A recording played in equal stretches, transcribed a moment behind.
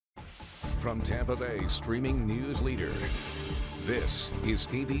From Tampa Bay streaming news leader, this is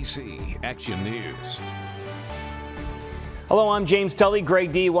ABC Action News. Hello, I'm James Tully.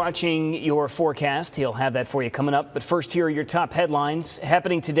 Greg D watching your forecast. He'll have that for you coming up. But first, here are your top headlines.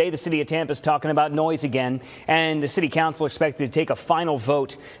 Happening today, the city of Tampa is talking about noise again, and the city council expected to take a final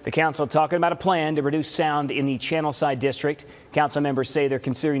vote. The council talking about a plan to reduce sound in the Channelside district. Council members say they're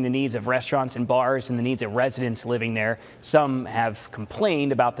considering the needs of restaurants and bars and the needs of residents living there. Some have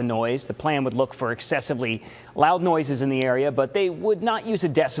complained about the noise. The plan would look for excessively loud noises in the area, but they would not use a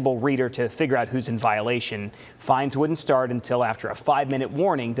decibel reader to figure out who's in violation. Fines wouldn't start until after a 5-minute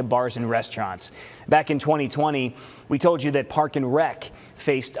warning to bars and restaurants. Back in 2020, we told you that Park and Rec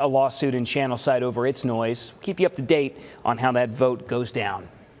faced a lawsuit in Channelside over its noise. Keep you up to date on how that vote goes down.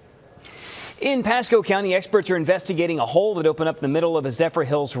 In Pasco County, experts are investigating a hole that opened up in the middle of a Zephyr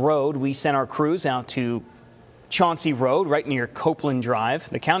Hills road. We sent our crews out to Chauncey Road, right near Copeland Drive.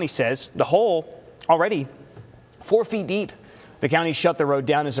 The county says the hole already 4 feet deep. The county shut the road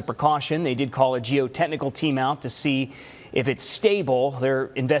down as a precaution. They did call a geotechnical team out to see if it's stable.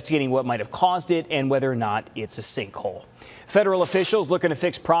 They're investigating what might have caused it and whether or not it's a sinkhole. Federal officials looking to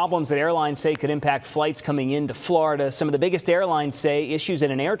fix problems that airlines say could impact flights coming into Florida. Some of the biggest airlines say issues at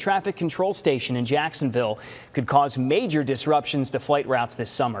an air traffic control station in Jacksonville could cause major disruptions to flight routes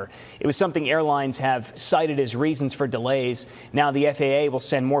this summer. It was something airlines have cited as reasons for delays. Now the FAA will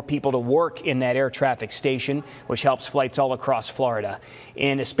send more people to work in that air traffic station, which helps flights all across Florida.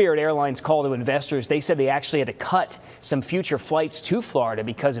 In a Spirit Airlines call to investors, they said they actually had to cut some future flights to Florida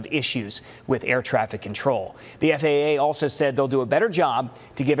because of issues with air traffic control. The FAA also said they'll do a better job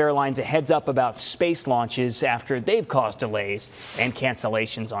to give airlines a heads up about space launches after they've caused delays and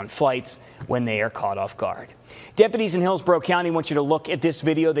cancellations on flights when they are caught off guard. Deputies in Hillsborough County want you to look at this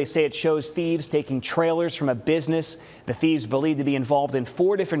video. They say it shows thieves taking trailers from a business. The thieves believed to be involved in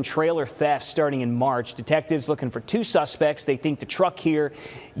 4 different trailer thefts starting in March. Detectives looking for 2 suspects. They think the truck here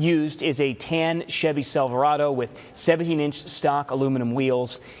used is a tan Chevy Silverado with 17-inch stock aluminum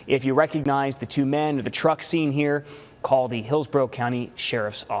wheels. If you recognize the 2 men or the truck seen here, call the Hillsborough County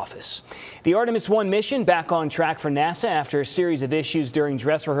Sheriff's Office. The Artemis 1 mission back on track for NASA after a series of issues during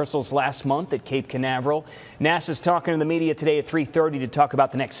dress rehearsals last month at Cape Canaveral. NASA's talking to the media today at 3:30 to talk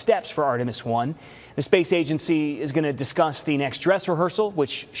about the next steps for Artemis 1. The space agency is going to discuss the next dress rehearsal,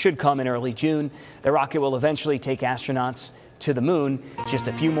 which should come in early June. The rocket will eventually take astronauts to the moon. Just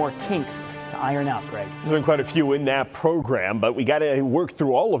a few more kinks to iron out, Greg. There's been quite a few in that program, but we got to work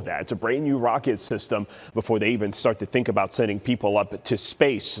through all of that. It's a brand new rocket system before they even start to think about sending people up to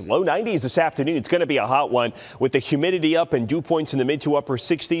space. Low 90s this afternoon. It's going to be a hot one with the humidity up and dew points in the mid to upper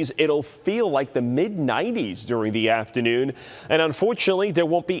 60s. It'll feel like the mid 90s during the afternoon. And unfortunately, there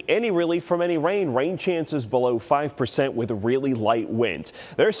won't be any relief from any rain. Rain chances below 5% with really light winds.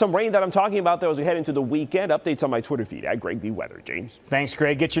 There's some rain that I'm talking about, though, as we head into the weekend. Updates on my Twitter feed at Greg D. Weather. James. Thanks,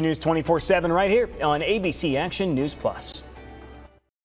 Greg. Get your news 24/7 right here on ABC Action News Plus.